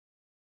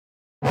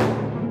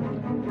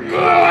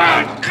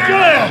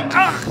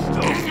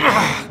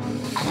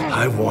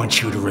I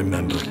want you to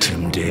remember,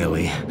 Tim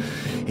Daly,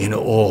 in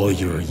all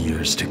your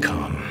years to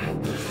come,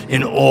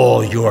 in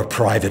all your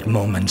private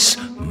moments,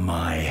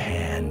 my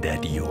hand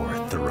at your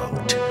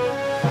throat.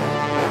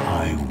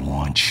 I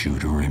want you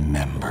to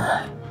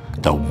remember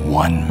the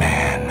one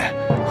man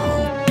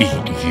who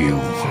beat you.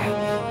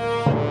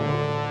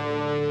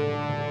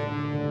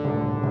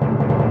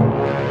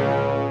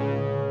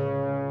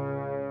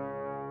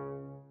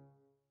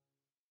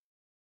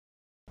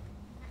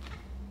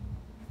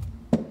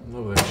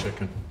 Love that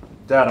chicken.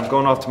 Dad, I'm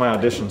going off to my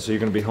audition, so you're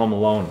gonna be home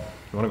alone.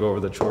 You wanna go over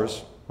the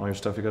chores? All your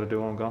stuff you gotta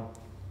do while I'm gone?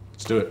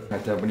 Let's do it. All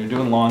right, Dad, when you're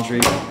doing laundry,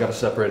 you gotta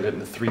separate it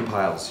into 3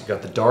 piles. You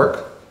got the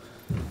dark,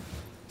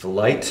 the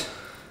light,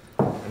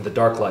 and the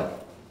dark light.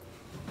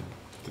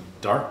 The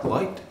dark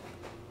light?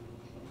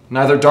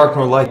 Neither dark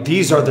nor light.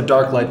 These are the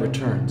dark light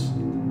returns.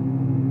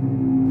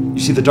 You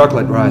see, the dark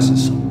light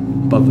rises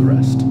above the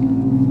rest.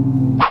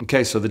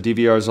 Okay, so the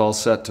DVR is all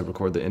set to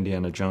record the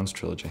Indiana Jones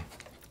trilogy.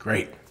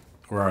 Great.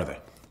 Where are they?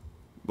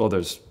 Well,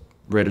 there's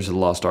Raiders of the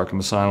Lost Arkham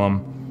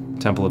Asylum,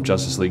 Temple of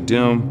Justice League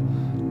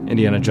Doom,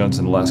 Indiana Jones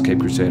and the Last Cape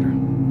Crusader.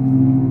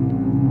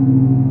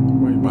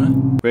 Wait,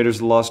 what? Raiders of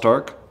the Lost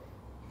Ark,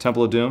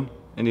 Temple of Doom,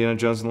 Indiana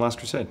Jones and the Last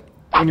Crusade.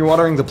 When you're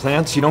watering the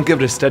plants, you don't give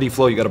it a steady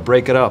flow, you gotta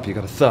break it up. You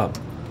gotta thump,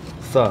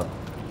 thump,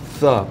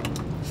 thump,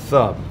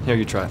 thump. Here,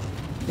 you try it.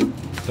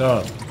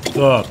 Thump,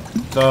 thump,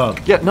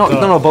 thump. Yeah,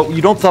 no, but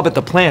you don't thub at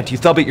the plant, you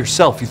thub at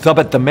yourself. You thub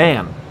at the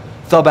man.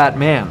 Thub at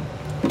man.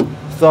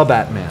 Thub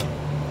at man.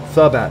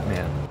 Thub at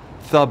man.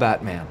 Thub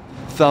at man.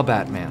 Thub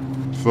at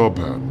man.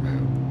 Thub at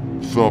man.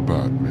 Thub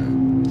at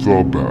man.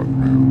 Thub at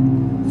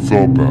man.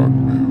 Thub at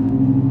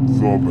man.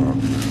 Thub at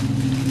man.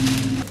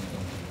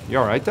 You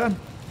alright, Dad?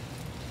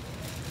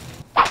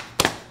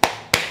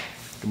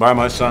 Goodbye,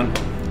 my son.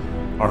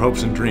 Our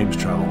hopes and dreams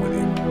travel with you.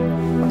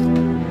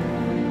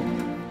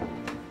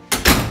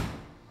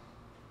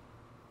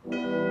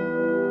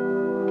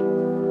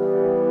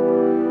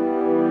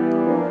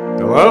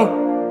 Hello?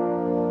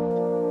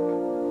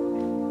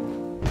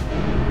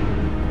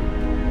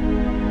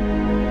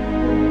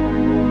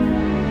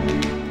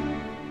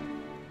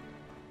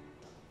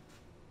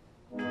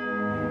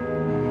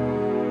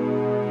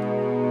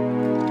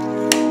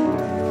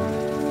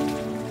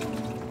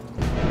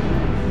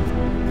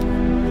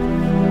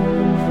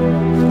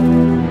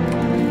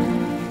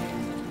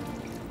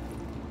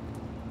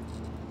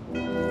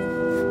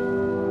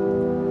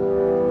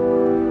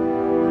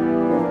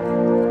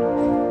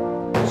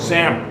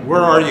 Sam,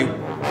 where are you?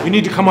 You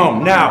need to come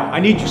home, now. I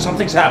need you.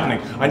 Something's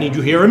happening. I need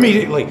you here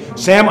immediately.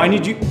 Sam, I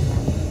need you.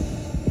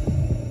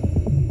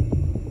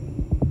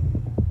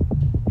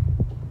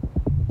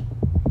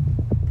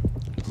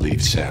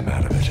 Leave Sam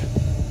out of it.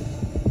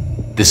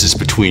 This is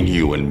between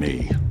you and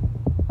me.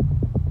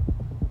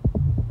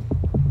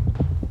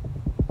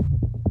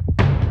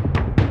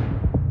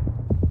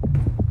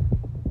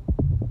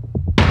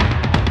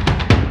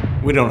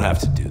 We don't have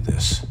to do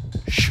this.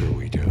 Sure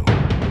we do.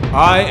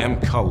 I am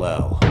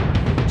Kal-El,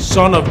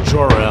 son of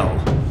Jor-El,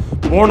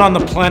 born on the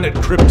planet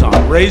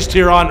Krypton, raised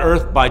here on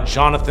Earth by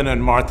Jonathan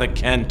and Martha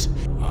Kent.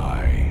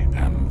 I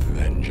am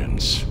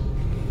vengeance.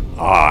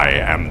 I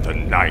am the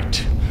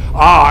Knight.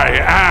 I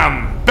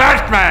am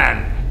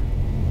Batman!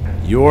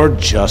 You're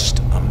just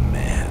a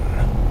man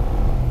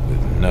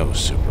with no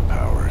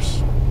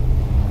superpowers.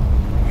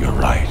 You're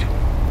right.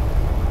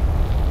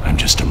 I'm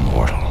just a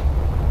mortal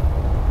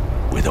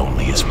with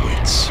only his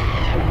wits.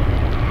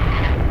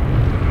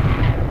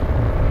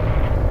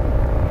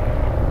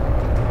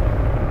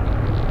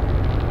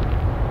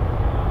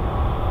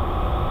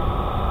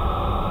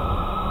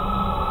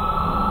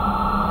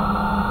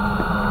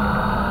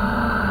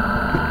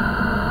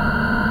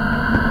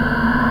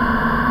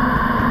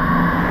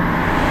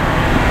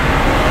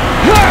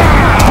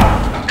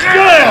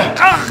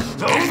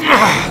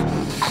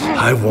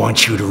 I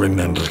want you to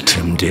remember,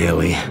 Tim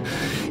Daly,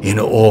 in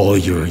all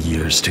your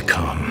years to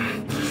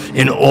come,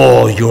 in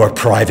all your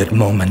private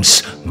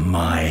moments,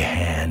 my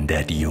hand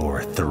at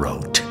your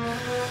throat.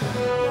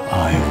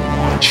 I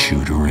want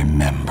you to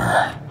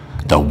remember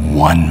the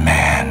one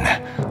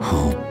man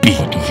who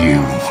beat you.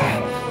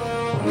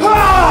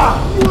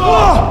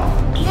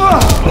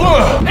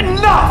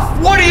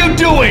 Enough! What are you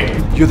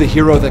doing? You're the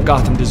hero that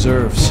Gotham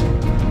deserves,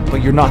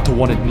 but you're not the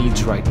one it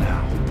needs right now.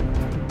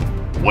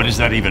 What does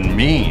that even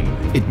mean?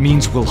 It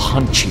means we'll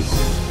hunt you.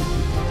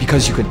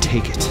 Because you can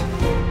take it.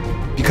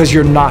 Because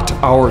you're not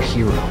our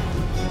hero.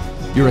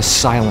 You're a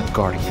silent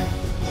guardian.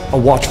 A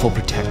watchful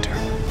protector.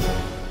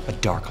 A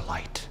dark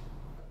light.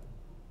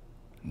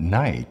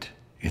 Night?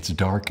 It's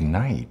dark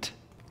night.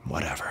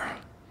 Whatever.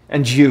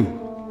 And you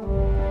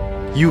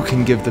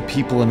can give the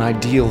people an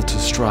ideal to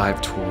strive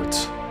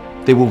towards.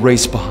 They will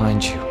race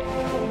behind you.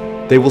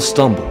 They will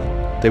stumble.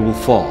 They will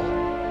fall.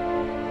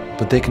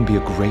 But they can be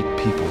a great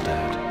people,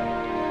 Dad.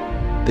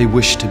 They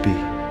wish to be.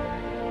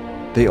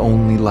 They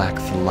only lack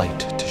the light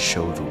to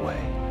show the way.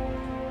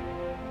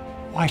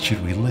 Why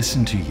should we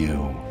listen to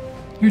you?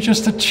 You're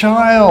just a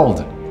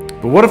child.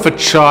 But what if a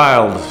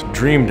child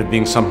dreamed of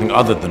being something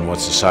other than what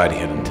society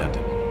had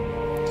intended?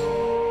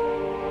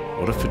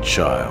 What if a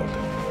child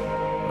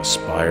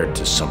aspired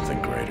to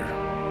something greater?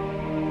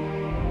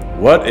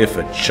 What if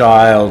a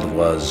child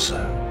was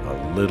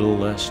a little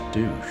less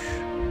douche?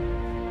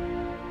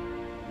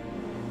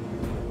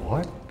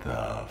 What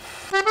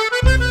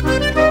the